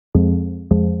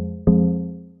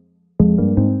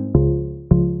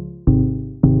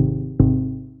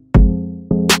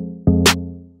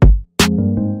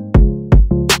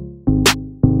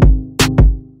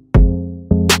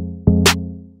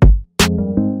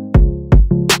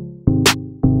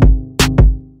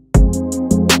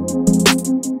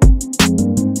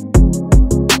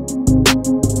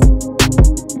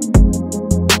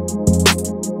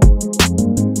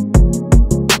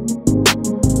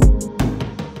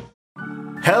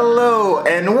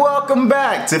Hello and welcome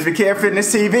back to Fequiere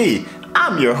Fitness TV.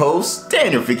 I'm your host,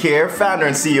 Daniel Fequiere, founder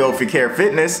and CEO of Fequiere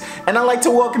Fitness, and I'd like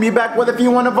to welcome you back whether if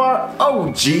you're one of our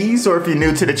OGs or if you're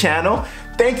new to the channel.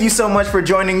 Thank you so much for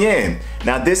joining in.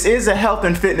 Now this is a health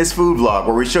and fitness food vlog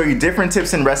where we show you different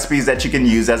tips and recipes that you can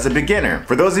use as a beginner.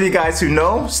 For those of you guys who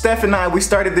know, Steph and I, we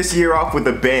started this year off with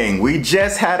a bang. We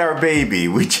just had our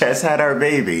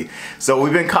baby. So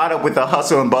we've been caught up with the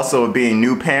hustle and bustle of being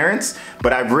new parents,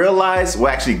 but I've realized,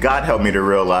 well actually God helped me to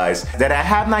realize, that I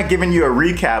have not given you a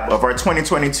recap of our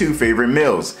 2022 favorite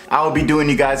meals. I would be doing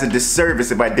you guys a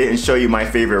disservice if I didn't show you my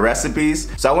favorite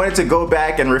recipes. So I wanted to go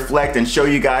back and reflect and show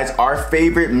you guys our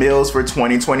favorite meals for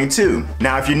 2022.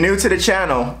 Now if you're new to the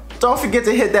channel, don't forget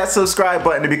to hit that subscribe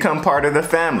button to become part of the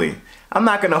family. I'm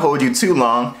not gonna hold you too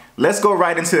long. Let's go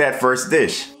right into that first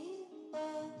dish.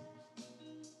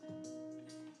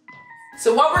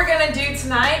 So what we're gonna do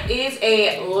tonight is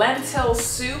a lentil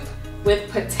soup with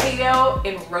potato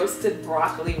and roasted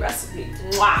broccoli recipe.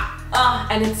 Mwah!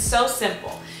 And it's so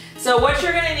simple. So what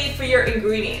you're gonna need for your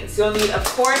ingredients, you'll need, of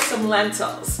course, some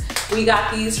lentils. We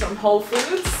got these from Whole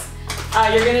Foods.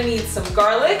 You're gonna need some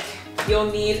garlic.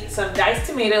 You'll need some diced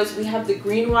tomatoes. We have the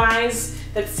green wise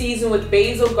that's seasoned with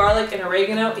basil, garlic, and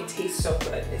oregano. It tastes so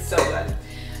good. It's so good.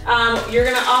 You're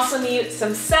gonna also need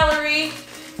some celery.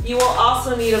 You will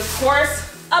also need, of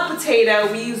course, a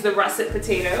potato. We use the russet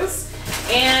potatoes,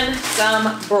 and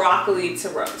some broccoli to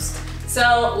roast.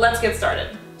 So let's get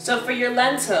started. So for your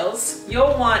lentils,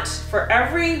 you'll want, for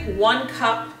every 1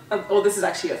 cup of, oh, this is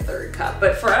actually a third cup,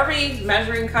 but for every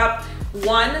measuring cup,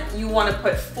 you want to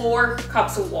put 4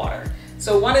 cups of water.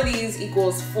 So one of these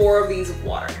equals 4 of these of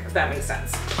water, if that makes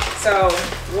sense. So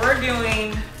we're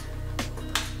doing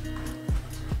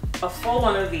a full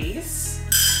one of these.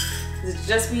 It's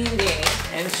just me and Danny,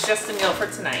 and it's just a meal for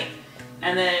tonight.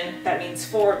 And then that means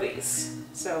 4 of these.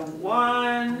 So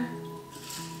 1,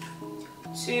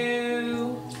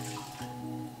 2,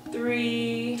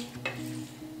 3,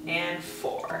 and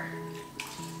 4.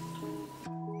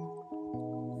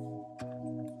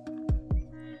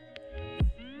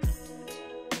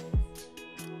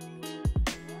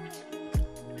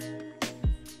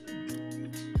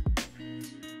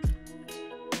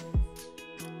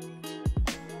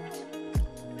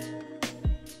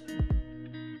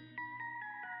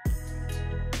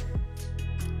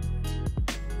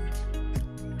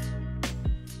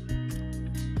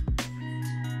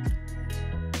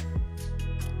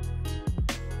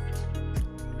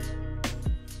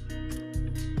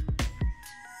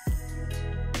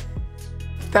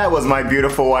 That was my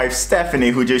beautiful wife, Stephanie,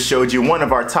 who just showed you one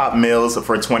of our top meals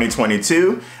for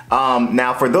 2022.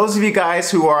 Now, for those of you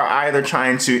guys who are either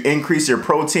trying to increase your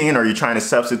protein or you're trying to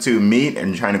substitute meat and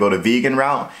you're trying to go the vegan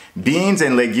route, beans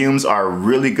and legumes are a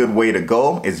really good way to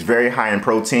go. It's very high in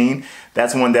protein.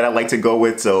 That's one that I like to go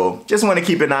with, so just want to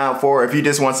keep an eye out for. If you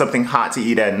just want something hot to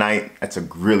eat at night, that's a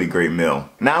really great meal.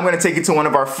 Now I'm going to take you to one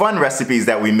of our fun recipes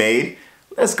that we made.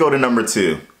 Let's go to number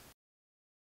 2.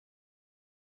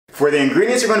 For the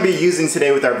ingredients we're going to be using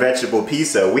today with our vegetable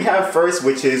pizza, we have first,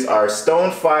 which is our stone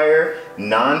fire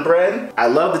naan bread. I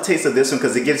love the taste of this one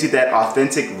because it gives you that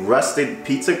authentic rusted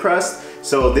pizza crust.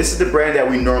 So this is the brand that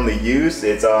we normally use.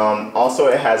 It's also,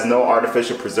 it has no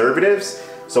artificial preservatives.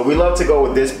 So we love to go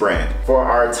with this brand. For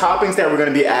our toppings that we're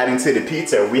going to be adding to the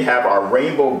pizza, we have our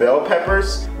rainbow bell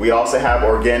peppers. We also have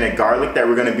organic garlic that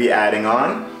we're going to be adding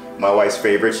on. My wife's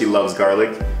favorite, she loves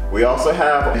garlic. We also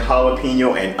have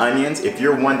jalapeno and onions. If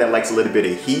you're one that likes a little bit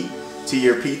of heat to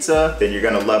your pizza, then you're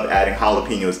gonna love adding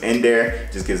jalapenos in there.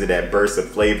 Just gives it that burst of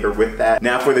flavor with that.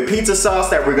 Now for the pizza sauce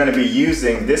that we're gonna be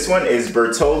using, this one is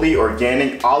Bertolli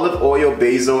organic olive oil,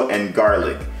 basil, and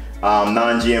garlic.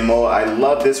 Non-GMO. I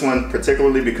love this one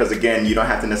particularly because again, you don't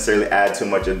have to necessarily add too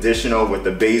much additional with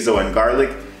the basil and garlic.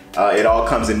 It all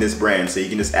comes in this brand, so you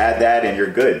can just add that and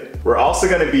you're good. We're also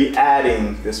gonna be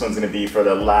adding, this one's gonna be for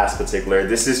the last particular,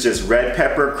 this is just red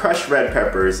pepper, crushed red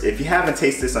peppers. If you haven't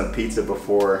tasted this on pizza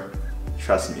before,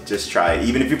 trust me, just try it.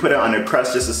 Even if you put it on a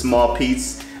crust, just a small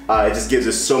piece, it just gives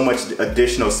us so much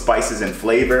additional spices and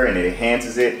flavor and it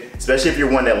enhances it. Especially if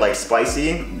you're one that likes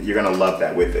spicy, you're gonna love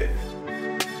that with it.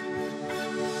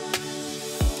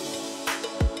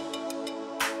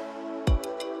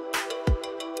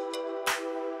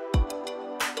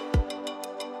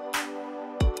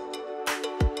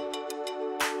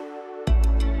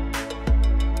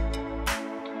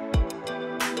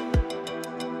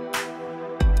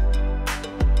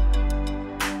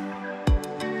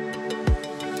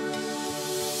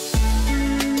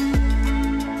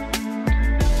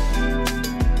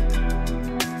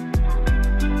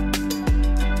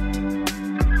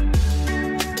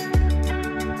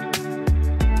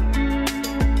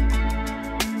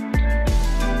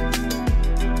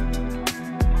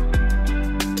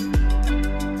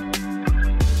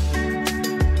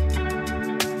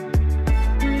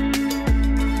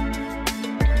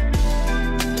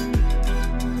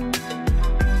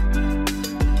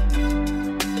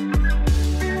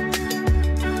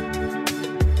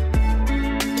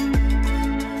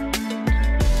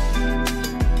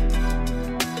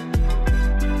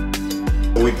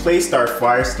 placed our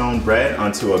Firestone bread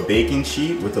onto a baking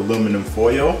sheet with aluminum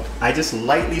foil. I just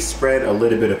lightly spread a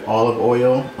little bit of olive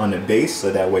oil on the base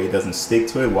so that way it doesn't stick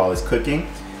to it while it's cooking.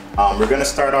 We're gonna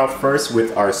start off first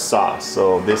with our sauce.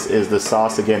 So this is the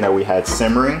sauce again that we had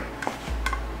simmering.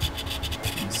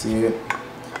 You see it?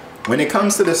 When it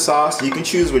comes to the sauce, you can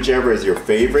choose whichever is your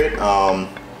favorite.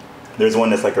 There's one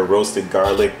that's like a roasted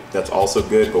garlic that's also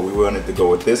good, but we wanted to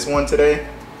go with this one today.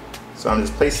 So I'm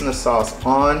just placing the sauce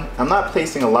on. I'm not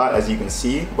placing a lot, as you can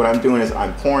see. What I'm doing is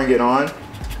I'm pouring it on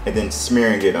and then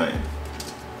smearing it on.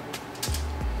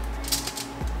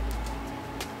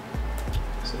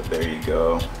 So there you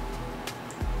go.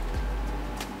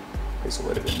 Place a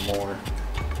little bit more.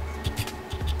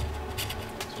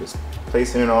 Just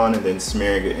placing it on and then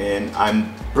smearing it in.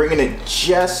 I'm bringing it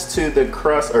just to the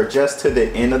crust, or just to the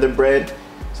end of the bread.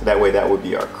 So that way that would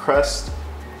be our crust.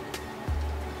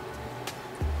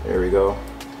 There we go.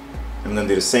 I'm gonna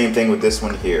do the same thing with this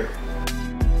one here.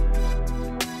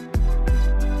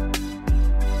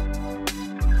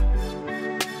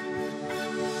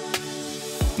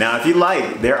 Now if you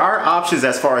like, there are options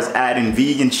as far as adding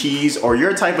vegan cheese or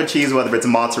your type of cheese, whether it's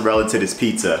mozzarella to this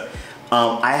pizza.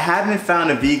 I haven't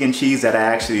found a vegan cheese that I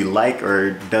actually like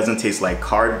or doesn't taste like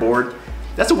cardboard.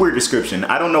 That's a weird description.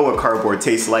 I don't know what cardboard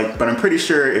tastes like, but I'm pretty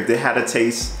sure if they had a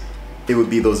taste, it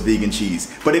would be those vegan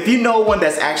cheese. But if you know one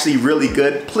that's actually really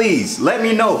good, please let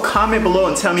me know. Comment below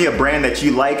and tell me a brand that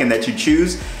you like and that you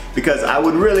choose, because I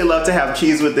would really love to have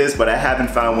cheese with this, but I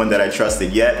haven't found one that I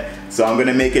trusted yet. So I'm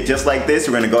gonna make it just like this.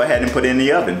 We're gonna go ahead and put it in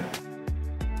the oven.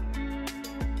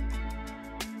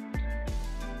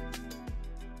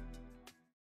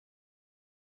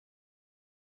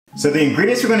 So the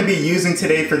ingredients we're going to be using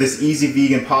today for this easy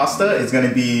vegan pasta is going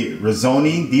to be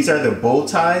rizzoni. These are the bow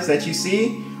ties that you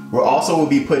see. We'll also will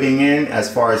be putting in,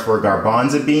 as far as for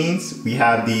garbanzo beans, we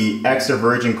have the extra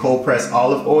virgin cold pressed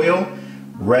olive oil,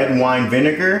 red wine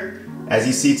vinegar. As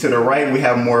you see to the right, we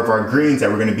have more of our greens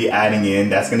that we're going to be adding in.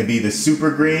 That's going to be the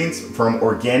super greens from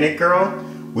Organic Girl.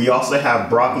 We also have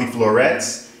broccoli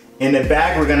florets. In the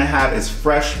bag we're gonna have is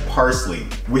fresh parsley.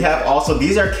 We have also,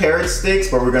 these are carrot sticks,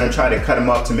 but we're gonna try to cut them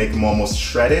up to make them almost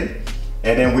shredded.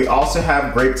 And then we also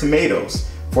have grape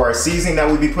tomatoes. For our seasoning that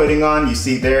we'll be putting on, you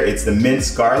see there, it's the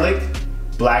minced garlic,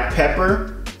 black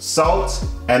pepper, salt,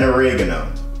 and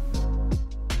oregano.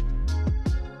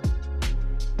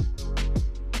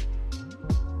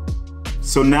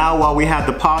 So now while we have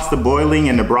the pasta boiling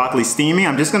and the broccoli steaming,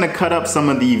 I'm just gonna cut up some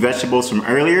of the vegetables from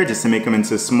earlier just to make them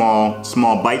into small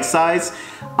bite size.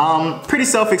 Pretty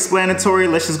self-explanatory,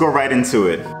 let's just go right into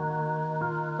it.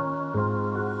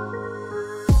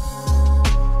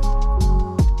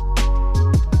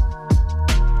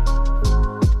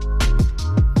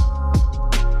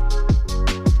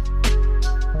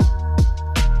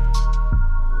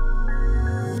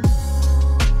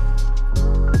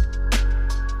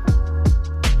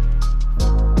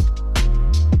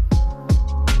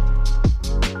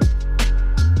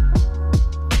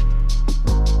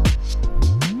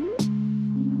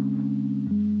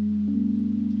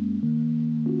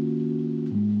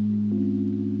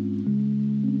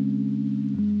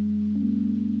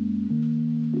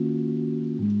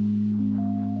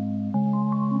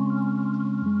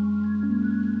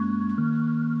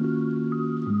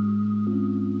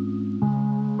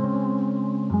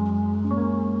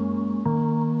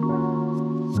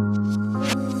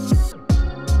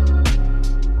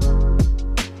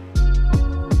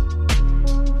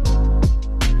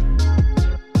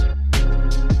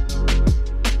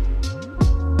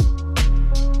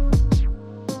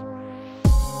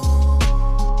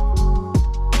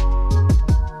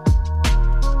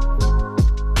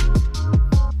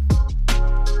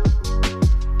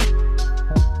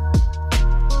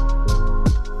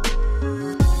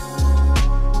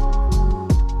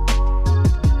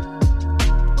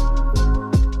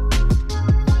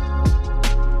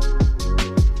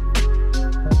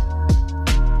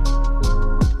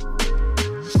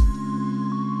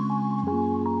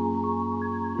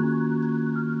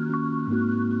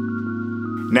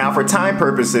 Now for time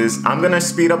purposes, I'm gonna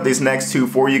speed up these next two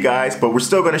for you guys, but we're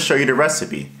still gonna show you the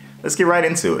recipe. Let's get right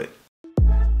into it.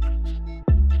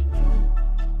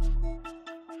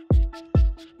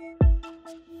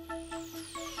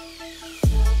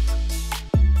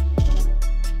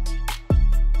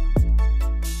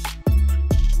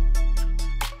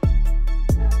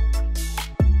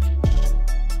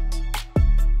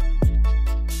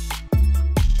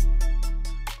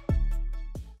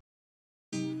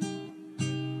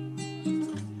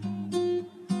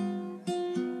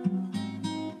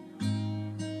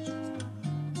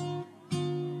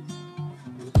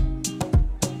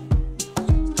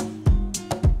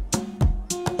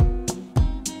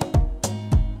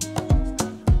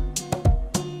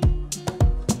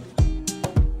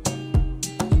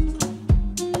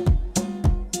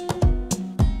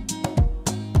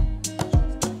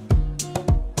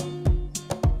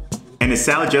 And the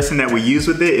salad dressing that we use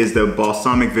with it is the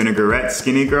balsamic vinaigrette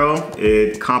Skinny Girl.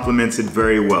 It complements it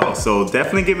very well. So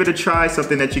definitely give it a try,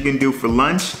 something that you can do for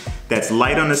lunch that's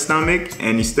light on the stomach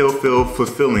and you still feel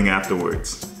fulfilling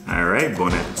afterwards. All right,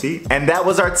 bon appetit. And that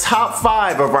was our top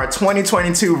 5 of our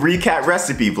 2022 recap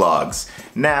recipe vlogs.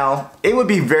 Now, it would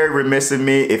be very remiss of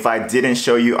me if I didn't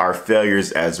show you our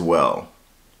failures as well.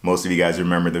 Most of you guys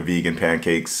remember the vegan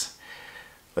pancakes.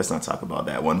 Let's not talk about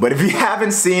that one. But if you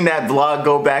haven't seen that vlog,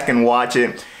 go back and watch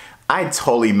it. I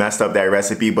totally messed up that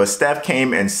recipe, but Steph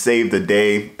came and saved the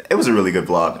day. It was a really good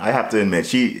vlog, I have to admit.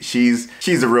 She's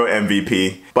a real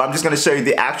MVP. But I'm just gonna show you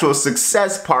the actual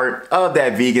success part of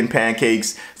that vegan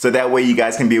pancakes, so that way you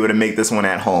guys can be able to make this one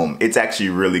at home. It's actually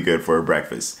really good for a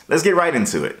breakfast. Let's get right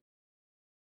into it.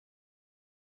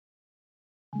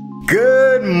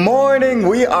 Good morning,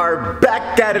 we are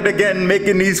back at it again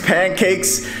making these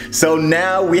pancakes. So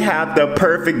now we have the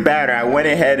perfect batter. I went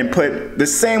ahead and put the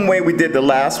same way we did the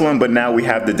last one, but now we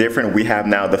have the different, we have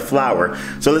now the flour.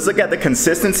 So let's look at the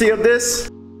consistency of this.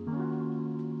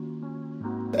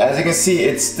 As you can see,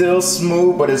 it's still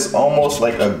smooth, but it's almost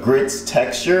like a grits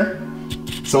texture.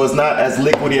 So it's not as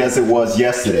liquidy as it was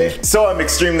yesterday. So I'm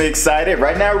extremely excited.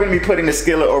 Right now we're gonna be putting the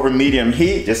skillet over medium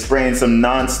heat, just spraying some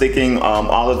non-sticking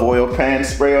olive oil pan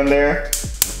spray on there.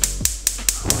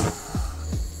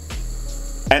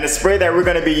 And the spray that we're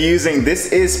gonna be using,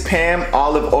 this is Pam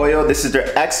olive oil. This is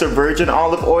their extra virgin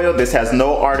olive oil. This has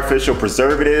no artificial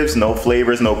preservatives, no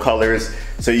flavors, no colors.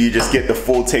 So you just get the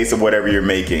full taste of whatever you're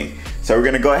making. So we're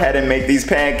gonna go ahead and make these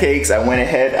pancakes. I went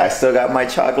ahead, I still got my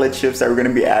chocolate chips that we're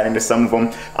gonna be adding to some of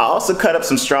them. I also cut up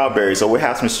some strawberries, so we'll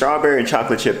have some strawberry and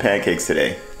chocolate chip pancakes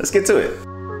today. Let's get to it.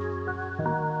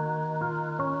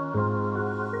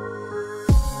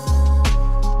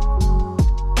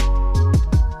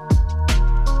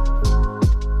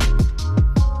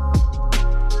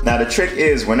 Now the trick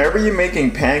is, whenever you're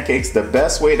making pancakes, the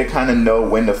best way to kind of know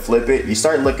when to flip it, you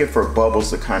start looking for bubbles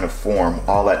to kind of form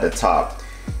all at the top.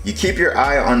 You keep your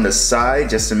eye on the side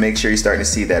just to make sure you're starting to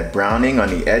see that browning on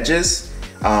the edges.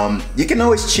 You can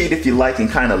always cheat if you like and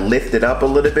kind of lift it up a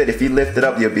little bit. If you lift it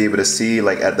up, you'll be able to see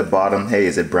like at the bottom, hey,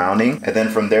 is it browning? And then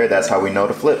from there, that's how we know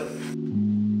to flip.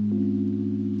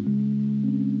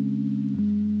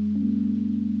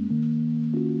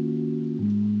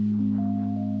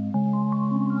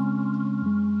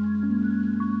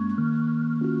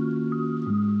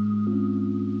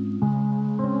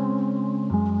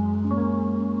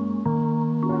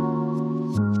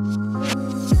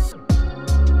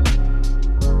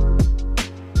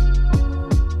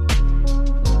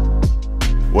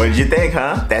 What did you think,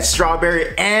 huh? That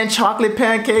strawberry and chocolate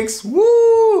pancakes?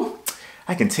 Woo!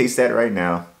 I can taste that right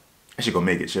now. I should go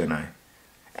make it, shouldn't I?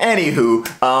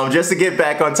 Anywho, just to get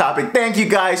back on topic, thank you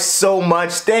guys so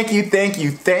much. Thank you, thank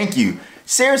you, thank you.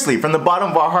 Seriously, from the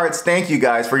bottom of our hearts, thank you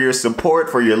guys for your support,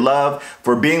 for your love,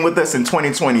 for being with us in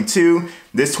 2022.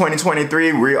 This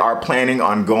 2023, we are planning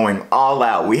on going all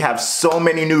out. We have so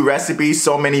many new recipes,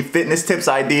 so many fitness tips,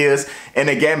 ideas, and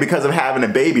again, because of having a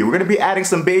baby, we're gonna be adding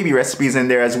some baby recipes in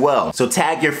there as well. So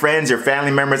tag your friends, your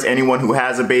family members, anyone who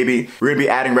has a baby. We're gonna be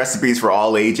adding recipes for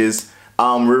all ages.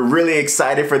 We're really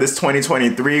excited for this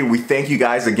 2023. We thank you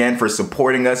guys again for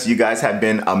supporting us. You guys have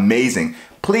been amazing.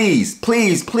 Please,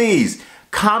 please, please,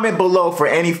 comment below for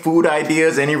any food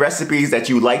ideas, any recipes that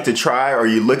you like to try or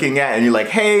you're looking at and you're like,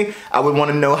 hey, I would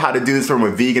want to know how to do this from a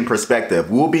vegan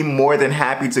perspective. We'll be more than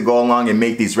happy to go along and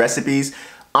make these recipes.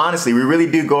 Honestly, we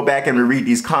really do go back and reread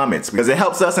these comments because it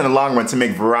helps us in the long run to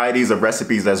make varieties of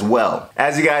recipes as well.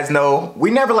 As you guys know,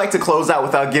 we never like to close out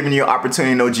without giving you an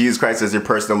opportunity to know Jesus Christ as your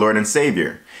personal Lord and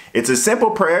Savior. It's a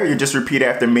simple prayer. You just repeat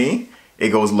after me.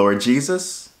 It goes, Lord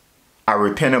Jesus, I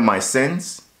repent of my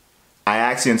sins. I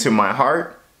ask you into my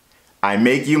heart. I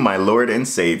make you my Lord and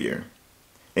Savior.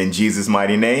 In Jesus'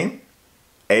 mighty name,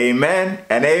 amen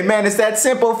and amen. It's that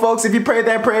simple, folks. If you prayed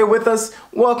that prayer with us,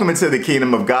 welcome into the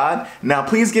kingdom of God. Now,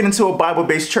 please get into a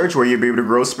Bible-based church where you'll be able to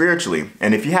grow spiritually.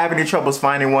 And if you have any troubles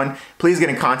finding one, please get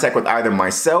in contact with either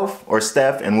myself or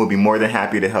Steph, and we'll be more than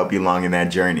happy to help you along in that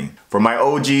journey. For my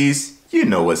OGs, you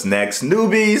know what's next.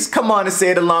 Newbies, come on and say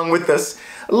it along with us.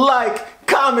 Like,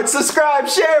 comment, subscribe,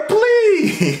 share,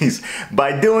 please.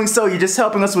 By doing so, you're just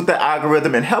helping us with the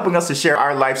algorithm and helping us to share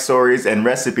our life stories and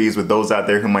recipes with those out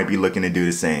there who might be looking to do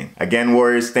the same. Again,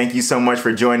 warriors, thank you so much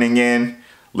for joining in.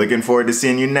 Looking forward to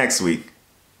seeing you next week.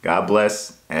 God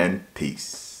bless and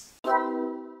peace.